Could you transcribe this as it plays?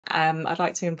I'd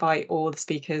like to invite all the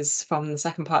speakers from the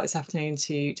second part this afternoon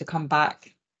to come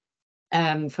back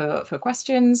for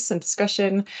questions and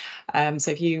discussion.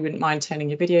 So if you wouldn't mind turning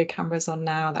your video cameras on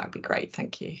now, that would be great.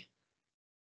 Thank you.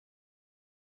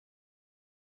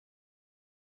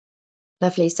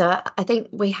 Lovely. So I think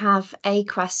we have a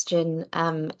question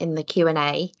in the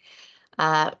Q&A,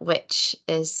 which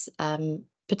is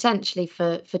potentially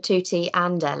for Tuti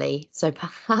and Ellie. So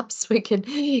perhaps we can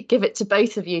give it to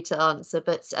both of you to answer.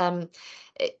 But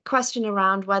question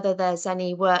around whether there's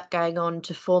any work going on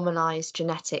to formalise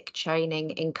genetic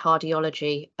training in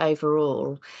cardiology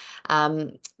overall.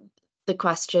 The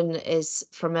question is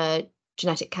from a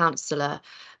genetic counsellor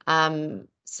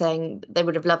saying they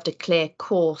would have loved a clear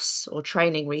course or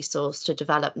training resource to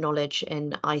develop knowledge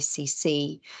in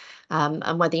ICC,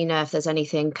 and whether you know if there's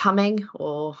anything coming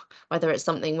or whether it's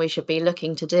something we should be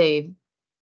looking to do.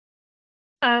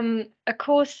 A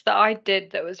course that I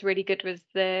did that was really good was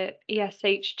the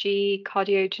ESHG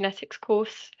cardiogenetics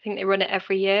course. I think they run it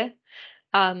every year.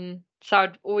 So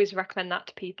I'd always recommend that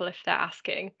to people if they're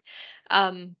asking.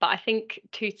 But I think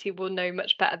Tuti will know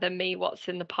much better than me what's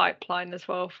in the pipeline as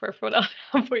well for everyone else.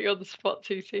 I'll put you on the spot,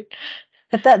 Tuti.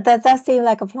 But that does seem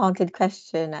like a planted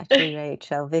question, actually,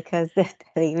 Rachel, because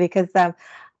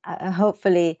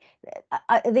hopefully,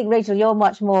 I think, Rachel, you're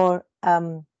much more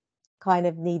kind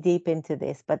of knee deep into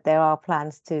this, but there are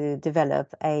plans to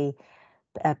develop a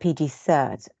PG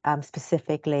cert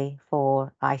specifically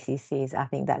for ICCs. I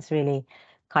think that's really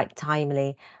quite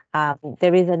timely.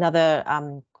 There is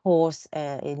another course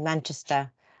in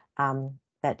Manchester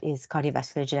that is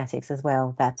cardiovascular genetics as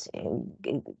well, that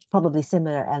probably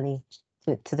similar, Ellie,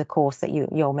 to the course that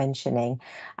you're mentioning,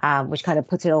 which kind of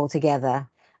puts it all together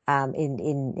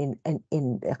in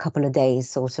a couple of days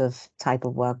sort of type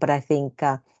of work. But I think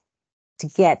to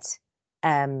get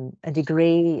a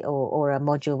degree or a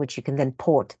module which you can then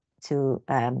port to,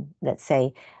 let's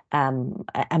say,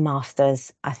 a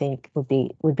master's, I think would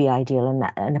be ideal,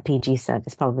 and a PG cert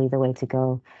is probably the way to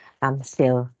go.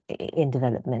 Still in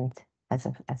development as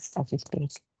we speak.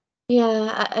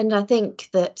 Yeah, and I think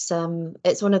that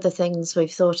it's one of the things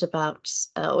we've thought about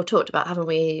or talked about, haven't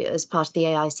we, as part of the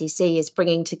AICC, is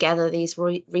bringing together these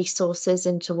resources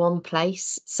into one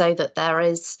place so that there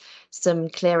is some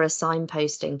clearer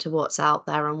signposting to what's out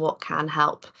there and what can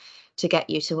help to get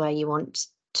you to where you want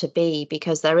to be,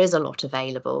 because there is a lot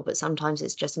available, but sometimes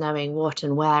it's just knowing what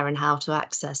and where and how to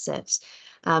access it.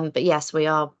 But yes, we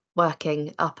are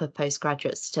working up a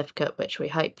postgraduate certificate, which we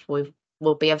hope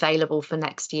will be available for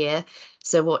next year.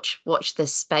 So watch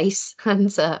this space,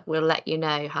 and we'll let you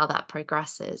know how that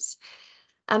progresses.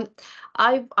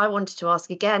 I wanted to ask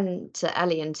again to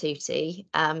Ellie and Tuti,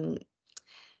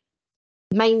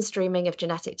 mainstreaming of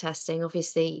genetic testing.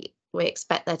 Obviously, we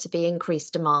expect there to be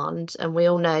increased demand, and we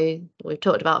all know, we've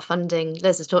talked about funding,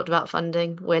 Liz has talked about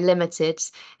funding, we're limited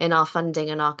in our funding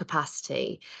and our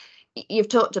capacity. You've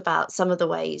talked about some of the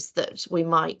ways that we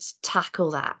might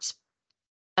tackle that.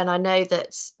 And I know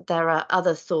that there are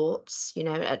other thoughts,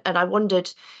 and I wondered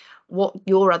what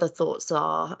your other thoughts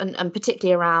are, and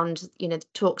particularly around,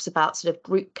 talks about sort of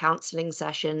group counselling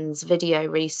sessions, video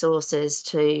resources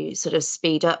to sort of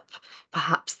speed up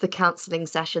perhaps the counselling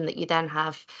session that you then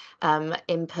have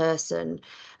in person,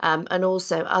 and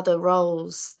also other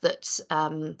roles that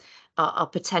are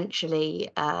potentially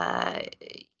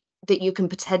that you can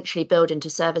potentially build into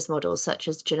service models such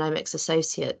as genomics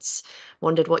associates.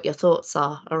 Wondered what your thoughts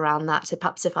are around that. So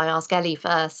perhaps if I ask Ellie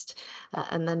first,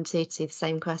 and then Tuti the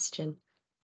same question.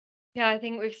 Yeah, I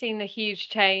think we've seen a huge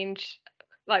change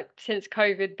since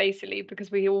COVID, basically,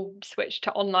 because we all switched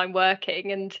to online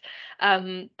working,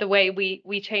 and the way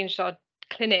we changed our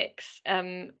clinics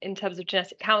in terms of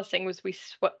genetic counselling was we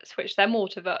switched them all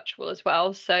to virtual as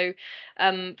well. So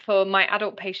for my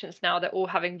adult patients now, they're all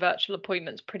having virtual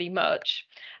appointments pretty much,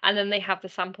 and then they have the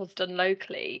samples done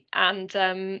locally, and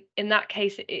in that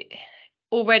case it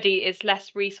already is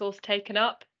less resource taken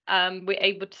up. We're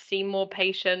able to see more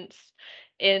patients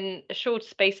in a short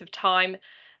space of time.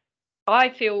 I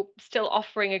feel still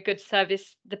offering a good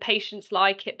service. The patients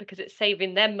like it because it's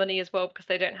saving them money as well, because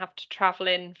they don't have to travel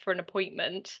in for an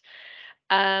appointment.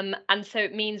 And so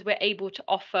it means we're able to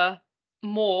offer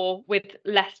more with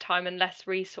less time and less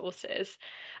resources.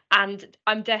 And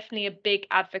I'm definitely a big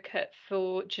advocate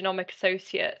for genomic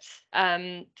associates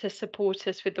to support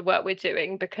us with the work we're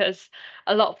doing, because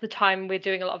a lot of the time we're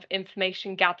doing a lot of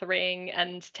information gathering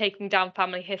and taking down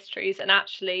family histories, and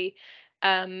actually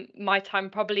my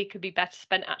time probably could be better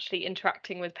spent actually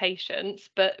interacting with patients.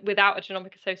 But without a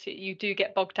genomic associate, you do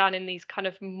get bogged down in these kind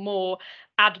of more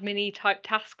admin-y type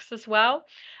tasks as well.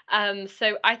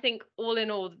 So I think all in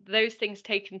all, those things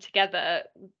taken together,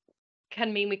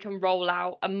 can mean we can roll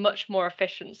out a much more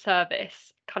efficient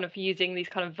service, kind of using these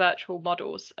kind of virtual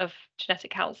models of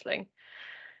genetic counselling?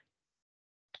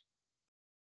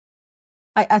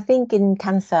 I think in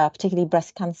cancer, particularly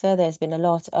breast cancer, there's been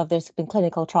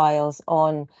clinical trials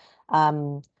on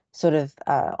sort of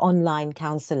online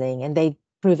counselling, and they've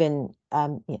proven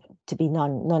to be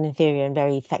non-inferior and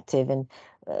very effective, and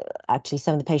actually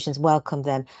some of the patients welcome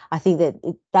them. I think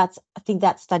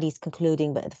that study's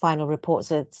concluding, but the final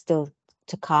reports are still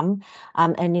to come.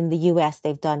 And in the US,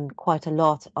 they've done quite a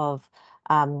lot of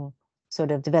sort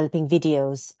of developing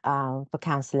videos for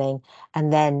counselling,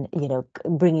 and then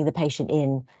bringing the patient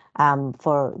in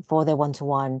for their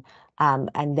one-to-one,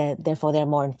 and therefore they're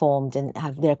more informed and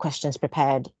have their questions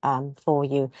prepared for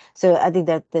you. So I think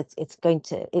that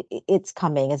it's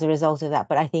coming as a result of that.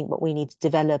 But I think what we need to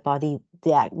develop are the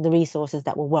resources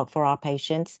that will work for our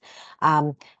patients.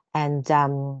 And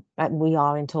we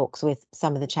are in talks with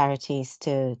some of the charities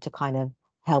to kind of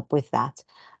help with that.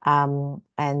 And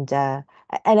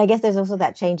I guess there's also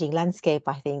that changing landscape.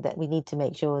 I think that we need to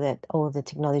make sure that all the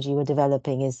technology we're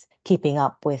developing is keeping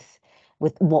up with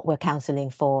what we're counselling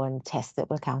for and tests that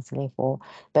we're counselling for.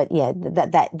 But yeah,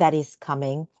 that is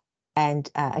coming. And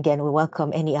again, we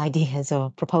welcome any ideas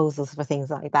or proposals for things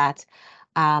like that.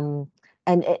 And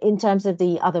in terms of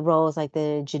the other roles, like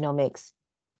the genomics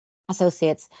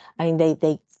associates, I mean,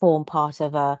 they form part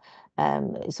of a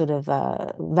sort of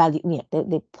value,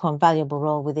 they form valuable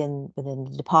role within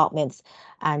the departments,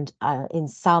 and in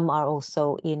some are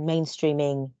also in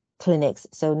mainstreaming clinics,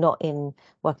 so not in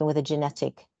working with a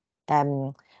genetic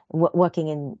working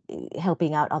in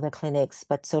helping out other clinics,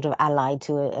 but sort of allied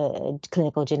to a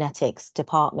clinical genetics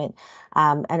department.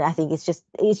 And I think it's just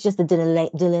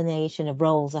the delineation of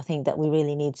roles, I think, that we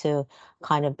really need to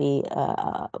kind of be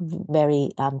very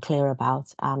clear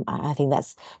about. I think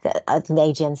the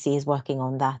agency is working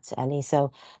on that, Ellie.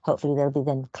 So hopefully there'll be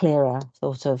then clearer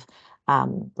sort of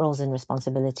roles and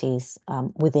responsibilities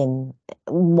within,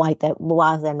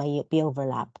 while there may be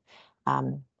overlap.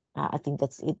 I think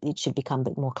it should become a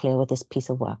bit more clear with this piece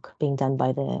of work being done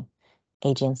by the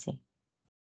agency.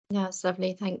 Yeah, that's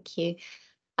lovely. Thank you.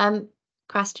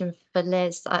 Question for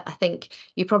Liz. I think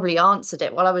you probably answered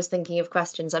it while I was thinking of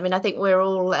questions. I mean, I think we're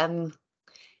all,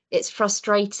 it's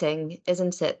frustrating,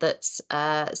 isn't it, that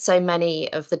so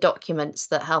many of the documents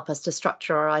that help us to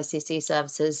structure our ICC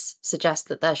services suggest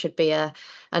that there should be an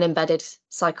embedded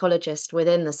psychologist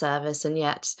within the service, and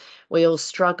yet we all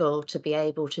struggle to be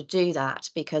able to do that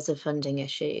because of funding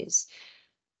issues.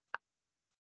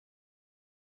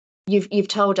 You've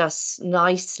told us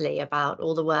nicely about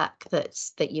all the work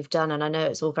that you've done, and I know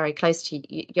it's all very close to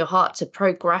your heart to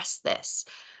progress this,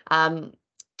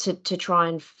 to try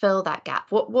and fill that gap.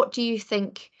 What do you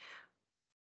think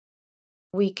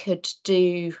we could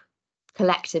do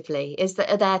collectively?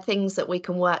 Are there things that we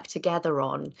can work together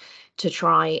on to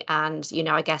try and,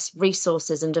 I guess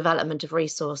resources and development of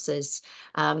resources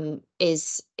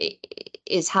is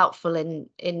helpful in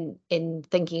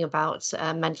thinking about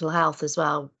mental health as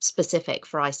well, specific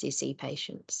for ICC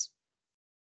patients?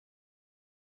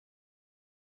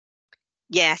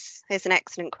 Yes, it's an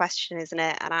excellent question, isn't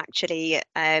it? And actually,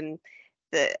 I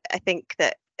think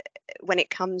that when it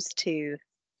comes to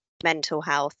mental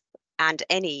health and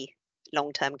any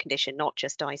long-term condition, not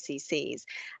just ICCs,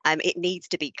 it needs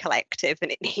to be collective,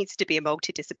 and it needs to be a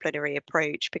multidisciplinary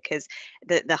approach, because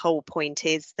the whole point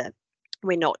is that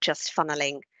we're not just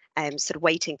funneling, sort of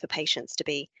waiting for patients to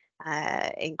be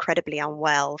incredibly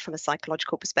unwell from a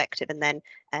psychological perspective and then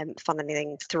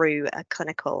funneling through a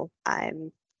clinical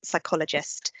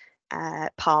psychologist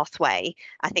pathway.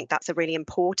 I think that's a really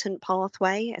important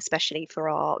pathway, especially for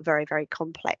our very, very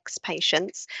complex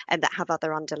patients and that have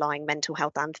other underlying mental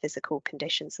health and physical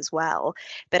conditions as well.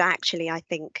 But actually, I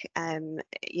think,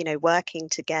 working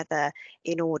together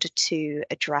in order to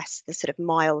address the sort of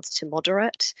mild to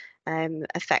moderate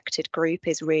affected group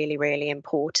is really, really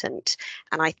important.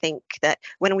 And I think that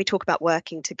when we talk about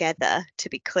working together, to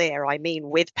be clear, I mean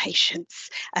with patients,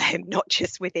 not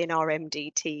just within our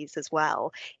MDTs as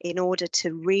well, in order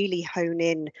to really hone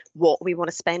in what we want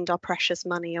to spend our precious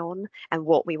money on and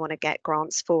what we want to get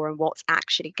grants for and what's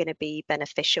actually going to be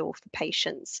beneficial for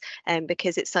patients,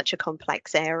 because it's such a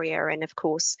complex area. And of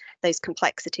course, those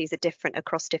complexities are different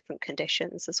across different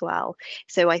conditions as well.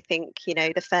 So I think,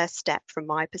 the first step from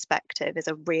my perspective is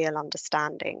a real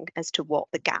understanding as to what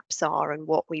the gaps are and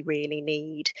what we really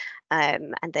need,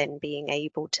 and then being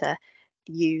able to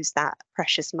use that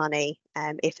precious money,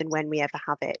 if and when we ever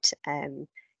have it,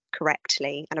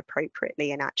 correctly and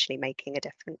appropriately, and actually making a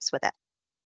difference with it.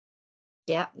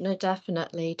 Yeah, no,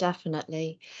 definitely.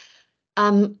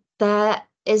 There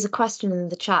is a question in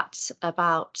the chat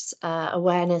about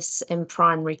awareness in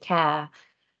primary care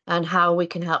and how we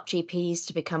can help GPs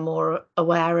to become more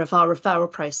aware of our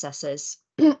referral processes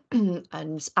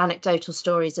and anecdotal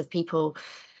stories of people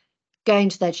going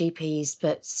to their GPs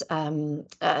but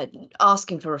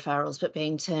asking for referrals but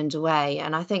being turned away.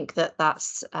 And I think that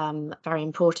that's very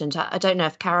important. I don't know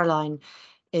if Caroline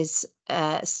is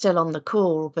still on the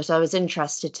call, but I was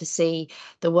interested to see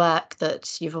the work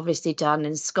that you've obviously done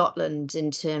in Scotland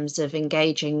in terms of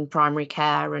engaging primary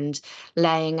care and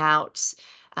laying out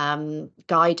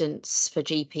guidance for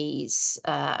GPs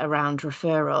around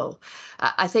referral.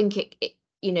 I think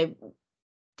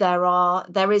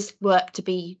there is work to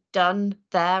be done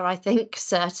there, I think,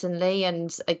 certainly,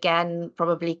 and again,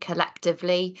 probably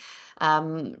collectively,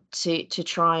 to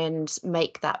try and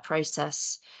make that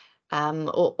process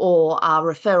or our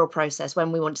referral process,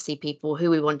 when we want to see people, who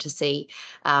we want to see,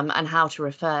 and how to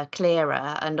refer,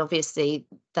 clearer. And obviously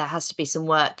there has to be some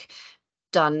work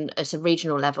done at a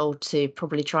regional level to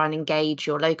probably try and engage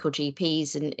your local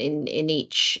GPs in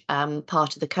each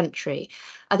part of the country.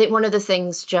 I think one of the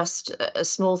things, just a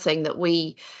small thing that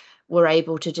we were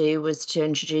able to do, was to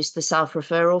introduce the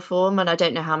self-referral form. And I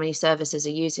don't know how many services are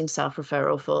using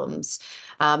self-referral forms,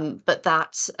 but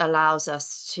that allows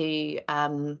us to,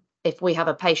 if we have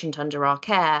a patient under our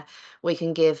care, we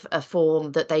can give a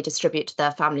form that they distribute to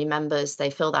their family members.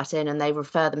 They fill that in and they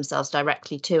refer themselves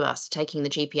directly to us, taking the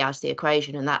GP out of the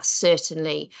equation. And that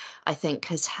certainly, I think,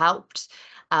 has helped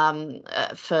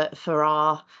for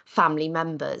our family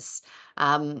members.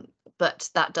 But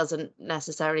that doesn't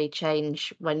necessarily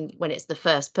change when it's the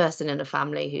first person in a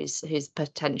family who's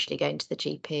potentially going to the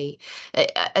GP.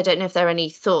 I don't know if there are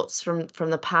any thoughts from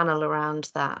the panel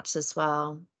around that as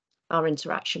well, our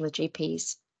interaction with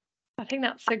GPs. I think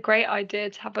that's a great idea,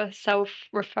 to have a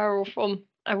self-referral form.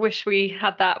 I wish we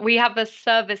had that. We have a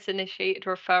service-initiated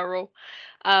referral,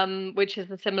 which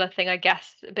is a similar thing, I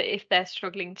guess. But if they're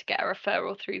struggling to get a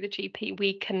referral through the GP,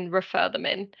 we can refer them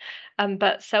in.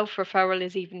 But self-referral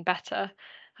is even better,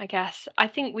 I guess. I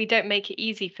think we don't make it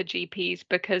easy for GPs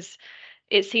because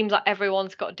it seems like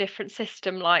everyone's got a different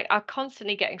system. Like, I'm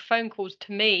constantly getting phone calls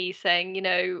to me saying,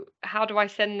 how do I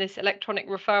send this electronic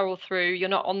referral through? You're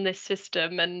not on this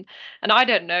system, and I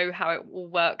don't know how it all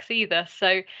works either.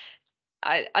 So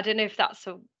I don't know if that's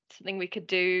something we could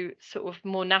do sort of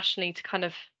more nationally to kind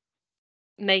of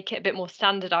make it a bit more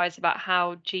standardized about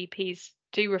how GPs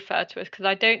do refer to us, because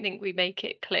I don't think we make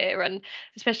it clear, and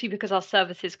especially because our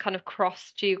services kind of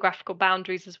cross geographical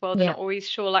boundaries as well. They're not always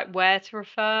sure like where to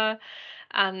refer,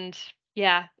 and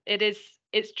yeah,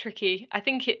 it's tricky. I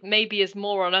think it maybe is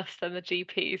more on us than the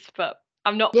GPs, but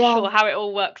I'm not sure how it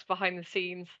all works behind the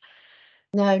scenes.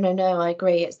 No, I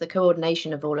agree. It's the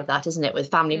coordination of all of that, isn't it,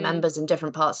 with family members in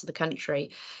different parts of the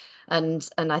country. And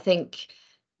I think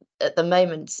at the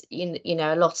moment,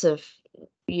 a lot of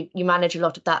you manage a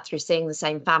lot of that through seeing the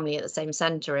same family at the same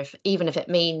centre, even if it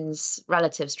means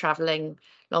relatives travelling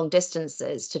long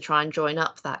distances to try and join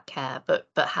up that care. But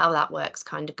how that works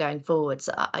kind of going forwards,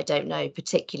 I don't know,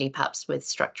 particularly perhaps with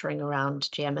structuring around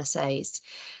GMSAs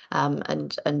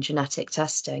and genetic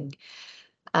testing.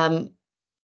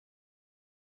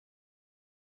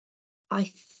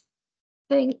 I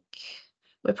think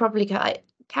we're probably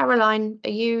Caroline, are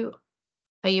you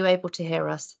able to hear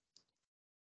us?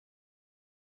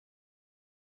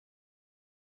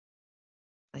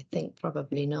 I think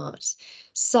probably not.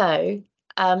 So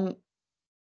I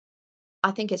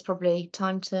think it's probably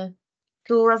time to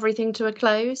draw everything to a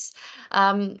close.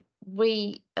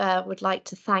 We would like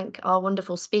to thank our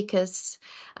wonderful speakers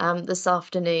this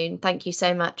afternoon. Thank you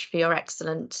so much for your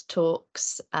excellent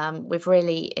talks. We've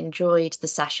really enjoyed the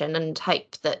session and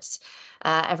hope that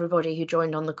everybody who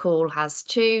joined on the call has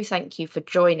too. Thank you for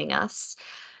joining us.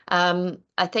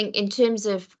 I think in terms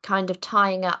of kind of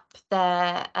tying up,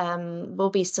 there will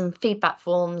be some feedback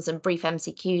forms and brief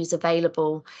MCQs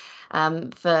available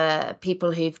for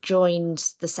people who've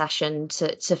joined the session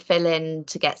to fill in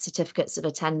to get certificates of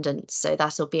attendance. So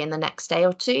that'll be in the next day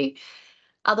or two.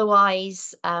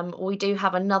 Otherwise, we do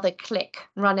have another CLICC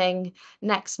running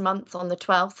next month on the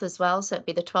 12th as well. So it'll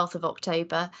be the 12th of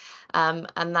October.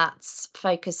 And that's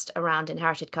focused around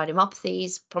inherited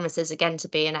cardiomyopathies. Promises again to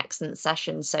be an excellent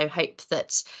session. So hope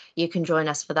that you can join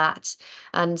us for that.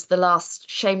 And the last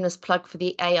shameless plug for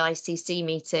the AICC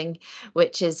meeting,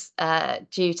 which is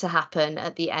due to happen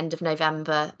at the end of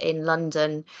November in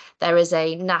London. There is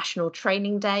a national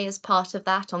training day as part of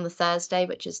that on the Thursday,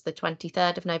 which is the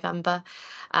 23rd of November.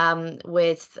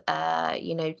 With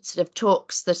sort of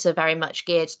talks that are very much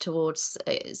geared towards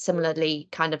similarly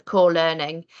kind of core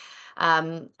learning,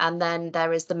 And then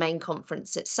there is the main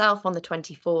conference itself on the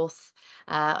 24th,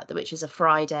 which is a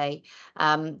Friday.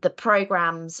 The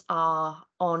programmes are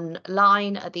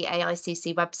online at the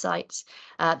AICC website.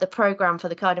 The programme for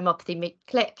the cardiomyopathy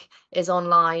CLICC is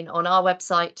online on our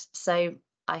website. So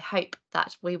I hope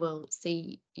that we will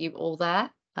see you all there.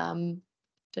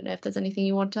 Don't know if there's anything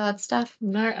you want to add, Steph?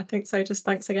 No, I think so. Just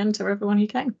thanks again to everyone who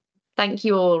came. Thank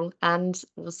you all, and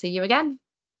we'll see you again.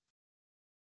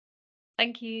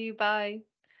 Thank you. Bye.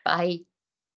 Bye.